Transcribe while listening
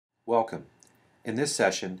Welcome. In this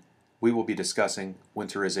session, we will be discussing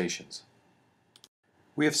winterizations.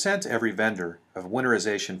 We have sent every vendor a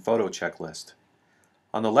winterization photo checklist.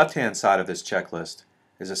 On the left-hand side of this checklist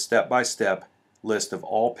is a step-by-step list of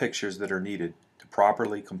all pictures that are needed to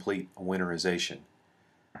properly complete a winterization.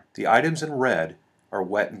 The items in red are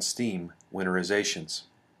wet and steam winterizations.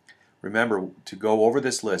 Remember to go over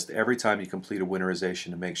this list every time you complete a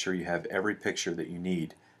winterization to make sure you have every picture that you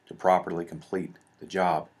need to properly complete the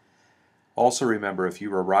job. Also remember, if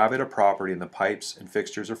you arrive at a property and the pipes and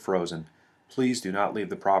fixtures are frozen, please do not leave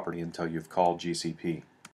the property until you've called GCP.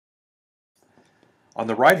 On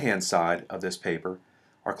the right-hand side of this paper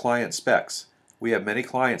are client specs. We have many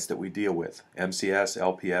clients that we deal with: MCS,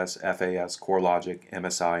 LPS, FAS, CoreLogic,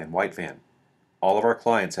 MSI, and Whitevan. All of our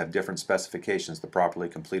clients have different specifications to properly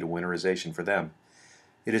complete a winterization for them.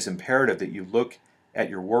 It is imperative that you look at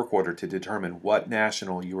your work order to determine what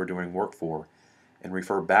national you are doing work for and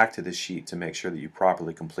refer back to this sheet to make sure that you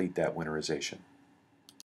properly complete that winterization.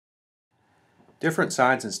 Different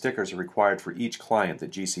signs and stickers are required for each client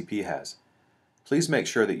that GCP has. Please make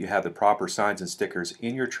sure that you have the proper signs and stickers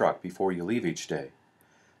in your truck before you leave each day.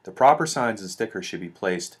 The proper signs and stickers should be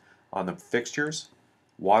placed on the fixtures,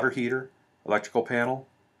 water heater, electrical panel,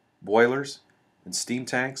 boilers, and steam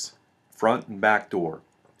tanks, front and back door.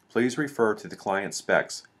 Please refer to the client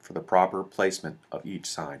specs for the proper placement of each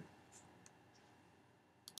sign.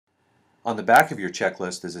 On the back of your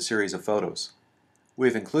checklist is a series of photos. We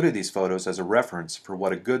have included these photos as a reference for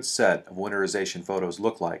what a good set of winterization photos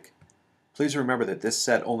look like. Please remember that this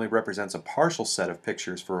set only represents a partial set of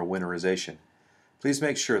pictures for a winterization. Please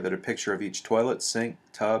make sure that a picture of each toilet, sink,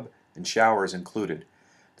 tub, and shower is included.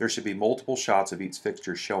 There should be multiple shots of each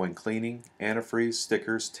fixture showing cleaning, antifreeze,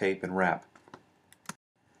 stickers, tape, and wrap.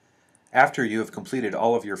 After you have completed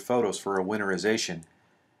all of your photos for a winterization,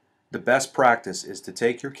 the best practice is to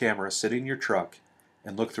take your camera, sit in your truck,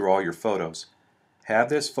 and look through all your photos. Have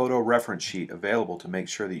this photo reference sheet available to make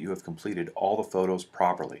sure that you have completed all the photos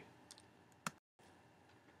properly.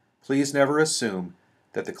 Please never assume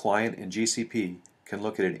that the client in GCP can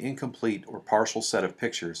look at an incomplete or partial set of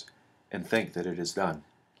pictures and think that it is done.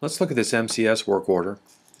 Let's look at this MCS work order,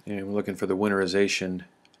 and we're looking for the winterization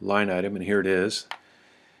line item, and here it is.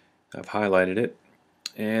 I've highlighted it,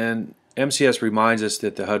 and MCS reminds us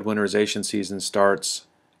that the HUD winterization season starts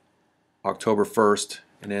October 1st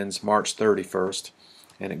and ends March 31st,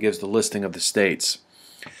 and it gives the listing of the states.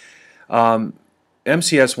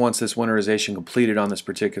 MCS wants this winterization completed on this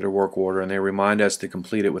particular work order, and they remind us to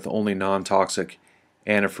complete it with only non-toxic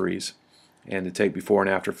antifreeze and to take before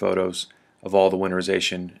and after photos of all the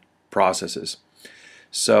winterization processes.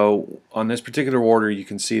 So on this particular order, you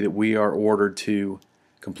can see that we are ordered to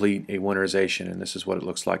complete a winterization, and this is what it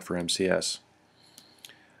looks like for MCS.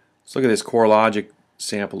 Let's look at this CoreLogic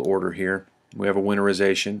sample order here. We have a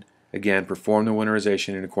winterization. Again, perform the winterization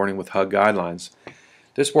in accordance with HUD guidelines.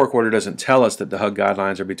 This work order doesn't tell us that the HUD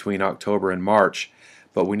guidelines are between October and March,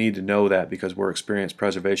 but we need to know that because we're experienced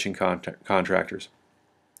preservation contractors.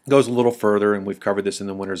 It goes a little further, and we've covered this in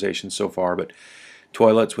the winterization so far, but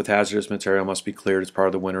toilets with hazardous material must be cleared as part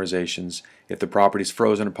of the winterizations. If the property is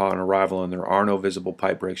frozen upon arrival and there are no visible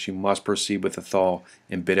pipe breaks, you must proceed with the thaw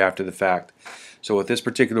and bid after the fact. So with this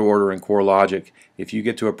particular order in CoreLogic, if you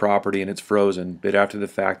get to a property and it's frozen, bid after the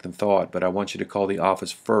fact and thaw it, but I want you to call the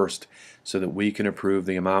office first so that we can approve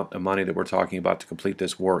the amount of money that we're talking about to complete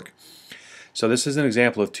this work. So this is an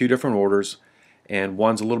example of two different orders, and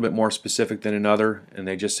one's a little bit more specific than another, and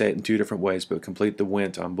they just say it in two different ways, but complete the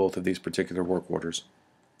wint on both of these particular work orders.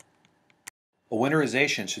 A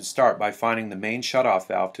winterization should start by finding the main shutoff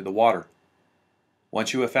valve to the water.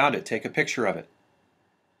 Once you have found it, take a picture of it.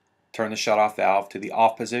 Turn the shutoff valve to the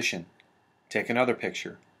off position. Take another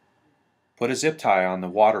picture. Put a zip tie on the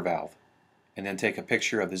water valve, and then take a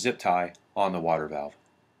picture of the zip tie on the water valve.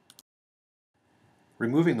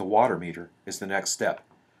 Removing the water meter is the next step.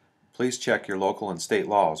 Please check your local and state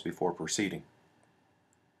laws before proceeding.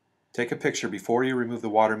 Take a picture before you remove the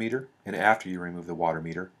water meter and after you remove the water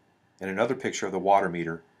meter, and another picture of the water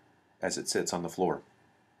meter as it sits on the floor.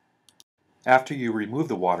 After you remove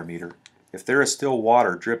the water meter, if there is still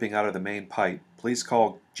water dripping out of the main pipe, please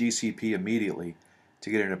call GCP immediately to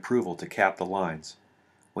get an approval to cap the lines.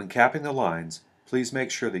 When capping the lines, please make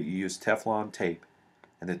sure that you use Teflon tape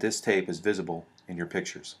and that this tape is visible in your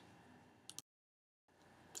pictures.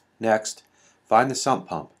 Next, find the sump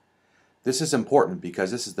pump. This is important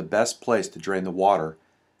because this is the best place to drain the water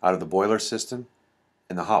out of the boiler system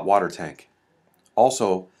and the hot water tank.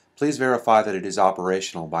 Also, please verify that it is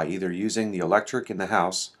operational by either using the electric in the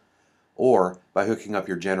house or by hooking up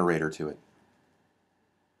your generator to it.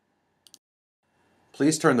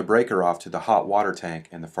 Please turn the breaker off to the hot water tank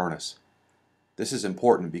and the furnace. This is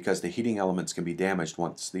important because the heating elements can be damaged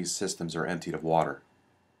once these systems are emptied of water.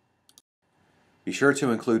 Be sure to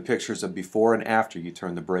include pictures of before and after you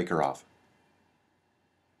turn the breaker off.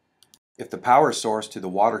 If the power source to the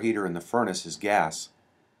water heater in the furnace is gas,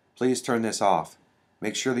 please turn this off.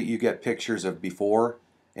 Make sure that you get pictures of before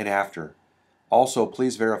and after. Also,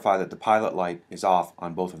 please verify that the pilot light is off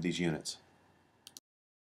on both of these units.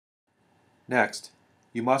 Next,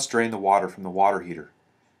 you must drain the water from the water heater.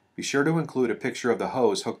 Be sure to include a picture of the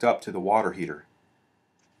hose hooked up to the water heater.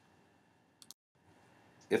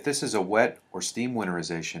 If this is a wet or steam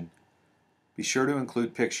winterization, be sure to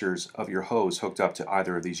include pictures of your hose hooked up to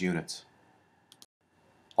either of these units.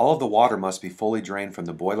 All of the water must be fully drained from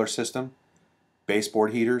the boiler system,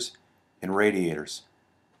 baseboard heaters, and radiators.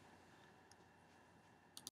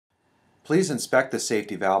 Please inspect the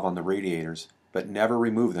safety valve on the radiators, but never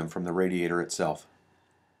remove them from the radiator itself.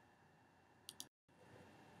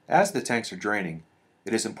 As the tanks are draining,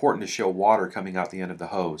 it is important to show water coming out the end of the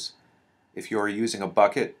hose. If you are using a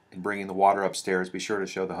bucket and bringing the water upstairs, be sure to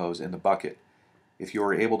show the hose in the bucket. If you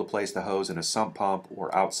are able to place the hose in a sump pump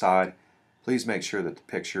or outside, please make sure that the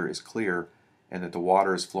picture is clear and that the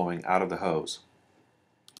water is flowing out of the hose.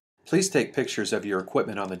 Please take pictures of your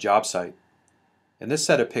equipment on the job site. In this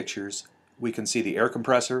set of pictures, we can see the air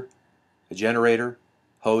compressor, a generator,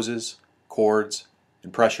 hoses, cords,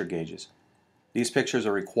 and pressure gauges. These pictures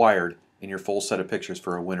are required in your full set of pictures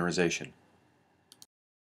for a winterization.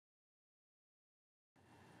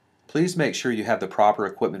 Please make sure you have the proper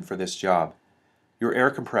equipment for this job. Your air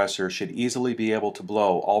compressor should easily be able to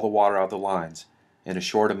blow all the water out of the lines in a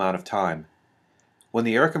short amount of time. When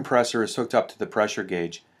the air compressor is hooked up to the pressure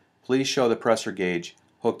gauge, please show the pressure gauge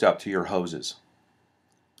hooked up to your hoses.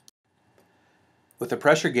 With the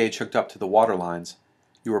pressure gauge hooked up to the water lines,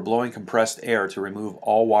 you are blowing compressed air to remove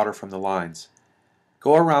all water from the lines.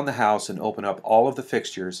 Go around the house and open up all of the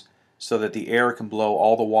fixtures so that the air can blow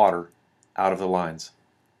all the water out of the lines.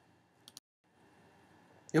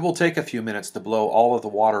 It will take a few minutes to blow all of the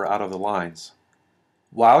water out of the lines.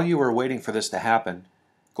 While you are waiting for this to happen,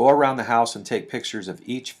 go around the house and take pictures of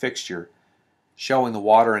each fixture showing the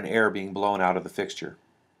water and air being blown out of the fixture.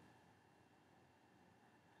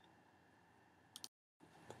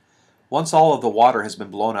 Once all of the water has been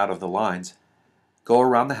blown out of the lines, go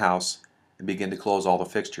around the house and begin to close all the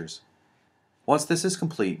fixtures. Once this is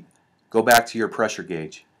complete, go back to your pressure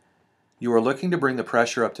gauge. You are looking to bring the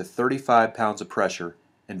pressure up to 35 pounds of pressure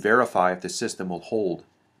and verify if the system will hold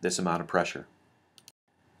this amount of pressure.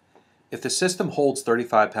 If the system holds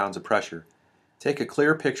 35 pounds of pressure, take a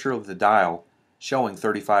clear picture of the dial showing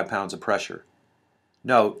 35 pounds of pressure.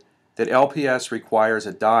 Note that LPS requires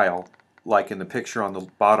a dial, like in the picture on the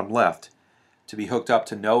bottom left, to be hooked up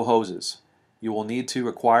to no hoses. You will need to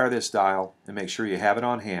acquire this dial and make sure you have it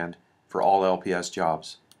on hand for all LPS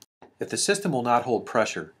jobs. If the system will not hold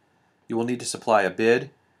pressure, you will need to supply a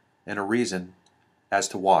bid and a reason as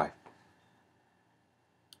to why.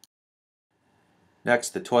 Next,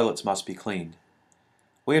 the toilets must be cleaned.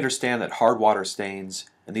 We understand that hard water stains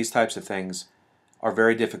and these types of things are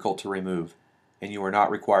very difficult to remove, and you are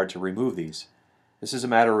not required to remove these. This is a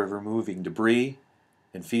matter of removing debris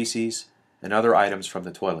and feces and other items from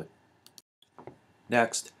the toilet.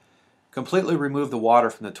 Next, completely remove the water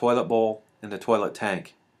from the toilet bowl and the toilet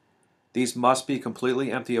tank. These must be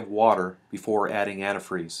completely empty of water before adding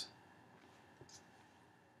antifreeze.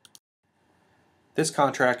 This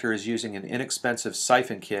contractor is using an inexpensive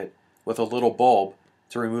siphon kit with a little bulb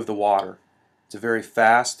to remove the water. It's a very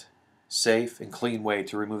fast, safe, and clean way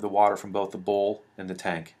to remove the water from both the bowl and the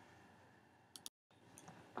tank.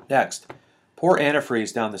 Next, pour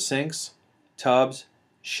antifreeze down the sinks, tubs,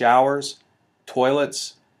 showers,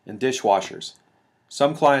 toilets, and dishwashers.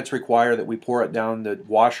 Some clients require that we pour it down the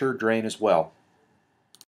washer drain as well.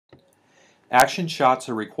 Action shots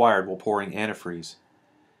are required while pouring antifreeze.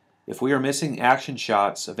 If we are missing action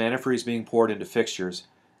shots of antifreeze being poured into fixtures,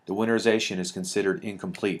 the winterization is considered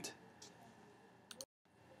incomplete.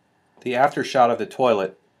 The after shot of the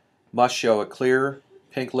toilet must show a clear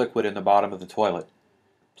pink liquid in the bottom of the toilet.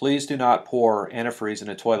 Please do not pour antifreeze in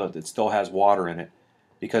a toilet that still has water in it,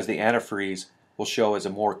 because the antifreeze will show as a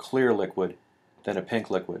more clear liquid than a pink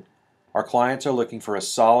liquid. Our clients are looking for a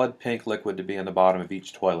solid pink liquid to be in the bottom of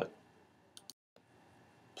each toilet.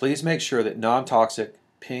 Please make sure that non-toxic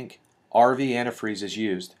pink RV antifreeze is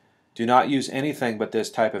used. Do not use anything but this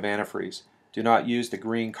type of antifreeze. Do not use the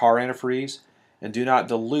green car antifreeze, and do not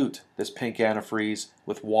dilute this pink antifreeze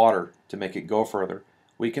with water to make it go further.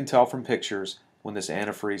 We can tell from pictures when this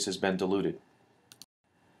antifreeze has been diluted.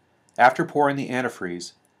 After pouring the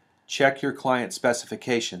antifreeze, check your client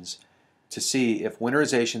specifications to see if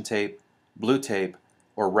winterization tape, blue tape,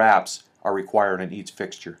 or wraps are required in each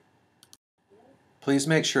fixture. Please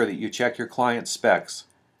make sure that you check your client's specs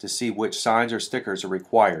to see which signs or stickers are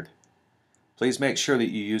required. Please make sure that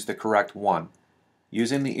you use the correct one.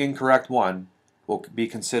 Using the incorrect one will be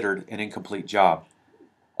considered an incomplete job.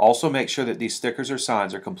 Also make sure that these stickers or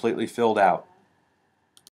signs are completely filled out.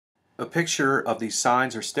 A picture of these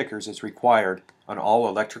signs or stickers is required on all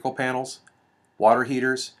electrical panels, water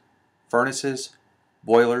heaters, furnaces,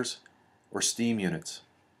 boilers, or steam units.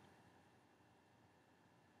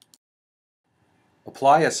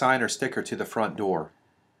 Apply a sign or sticker to the front door.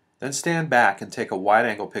 Then stand back and take a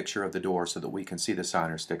wide-angle picture of the door so that we can see the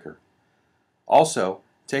sign or sticker. Also,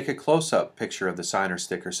 take a close-up picture of the sign or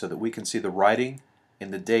sticker so that we can see the writing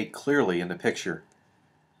and the date clearly in the picture.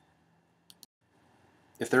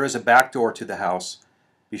 If there is a back door to the house,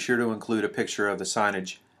 be sure to include a picture of the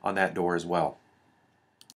signage on that door as well.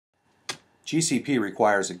 GCP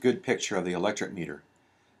requires a good picture of the electric meter.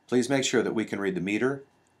 Please make sure that we can read the meter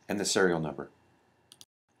and the serial number.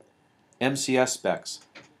 MCS specs.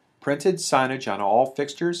 Printed signage on all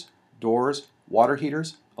fixtures, doors, water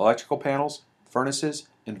heaters, electrical panels, furnaces,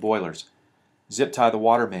 and boilers. Zip tie the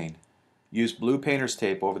water main. Use blue painter's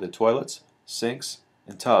tape over the toilets, sinks,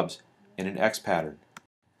 and tubs in an X pattern.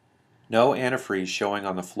 No antifreeze showing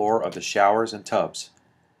on the floor of the showers and tubs.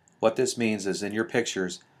 What this means is in your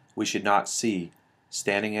pictures we should not see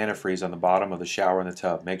standing antifreeze on the bottom of the shower and the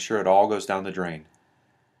tub. Make sure it all goes down the drain.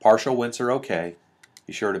 Partial wints are okay.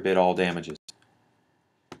 Be sure to bid all damages.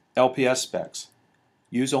 LPS specs.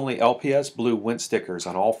 Use only LPS blue wint stickers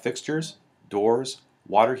on all fixtures, doors,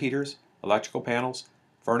 water heaters, electrical panels,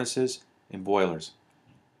 furnaces, and boilers.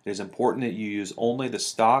 It is important that you use only the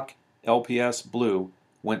stock LPS blue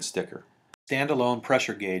wint sticker. Standalone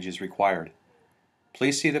pressure gauge is required.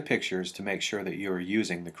 Please see the pictures to make sure that you are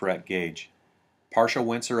using the correct gauge. Partial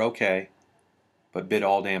wints are okay, but bid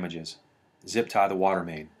all damages. Zip tie the water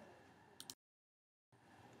main.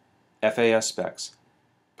 FAS specs.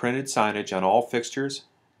 Printed signage on all fixtures,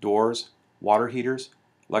 doors, water heaters,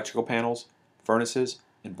 electrical panels, furnaces,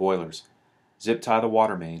 and boilers. Zip tie the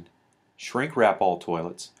water main. Shrink wrap all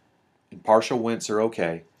toilets. And partial wints are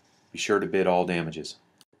okay. Be sure to bid all damages.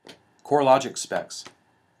 CoreLogic specs.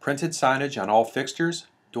 Printed signage on all fixtures,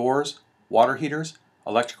 doors, water heaters,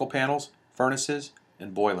 electrical panels, furnaces,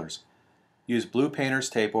 and boilers. Use blue painter's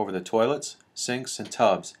tape over the toilets, sinks, and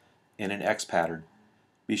tubs in an X pattern.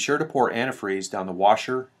 Be sure to pour antifreeze down the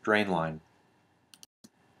washer drain line.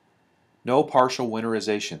 No partial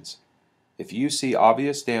winterizations. If you see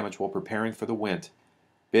obvious damage while preparing for the wint,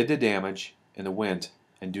 bid the damage in the wint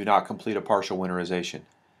and do not complete a partial winterization.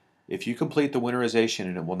 If you complete the winterization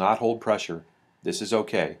and it will not hold pressure, this is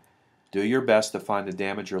okay. Do your best to find the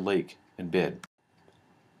damage or leak and bid.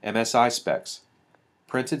 MSI specs.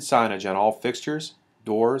 Printed signage on all fixtures,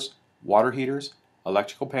 doors, water heaters,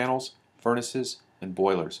 electrical panels, furnaces, and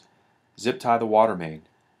boilers. Zip tie the water main.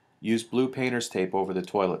 Use blue painter's tape over the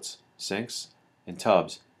toilets, sinks, and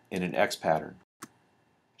tubs in an X pattern.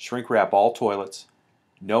 Shrink wrap all toilets.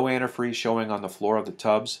 No antifreeze showing on the floor of the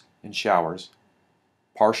tubs and showers.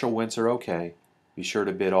 Partial wints are okay. Be sure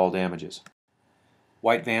to bid all damages.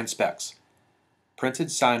 White van specs. Printed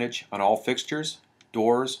signage on all fixtures,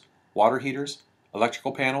 doors, water heaters,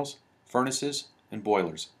 electrical panels, furnaces, and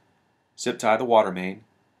boilers. Zip tie the water main.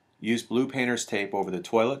 Use blue painter's tape over the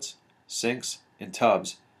toilets, sinks, and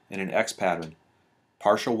tubs in an X pattern.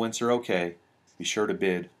 Partial wints are okay. Be sure to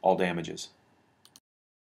bid all damages.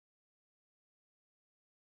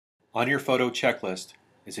 On your photo checklist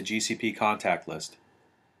is a GCP contact list.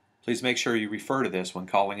 Please make sure you refer to this when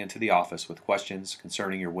calling into the office with questions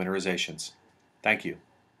concerning your winterizations. Thank you.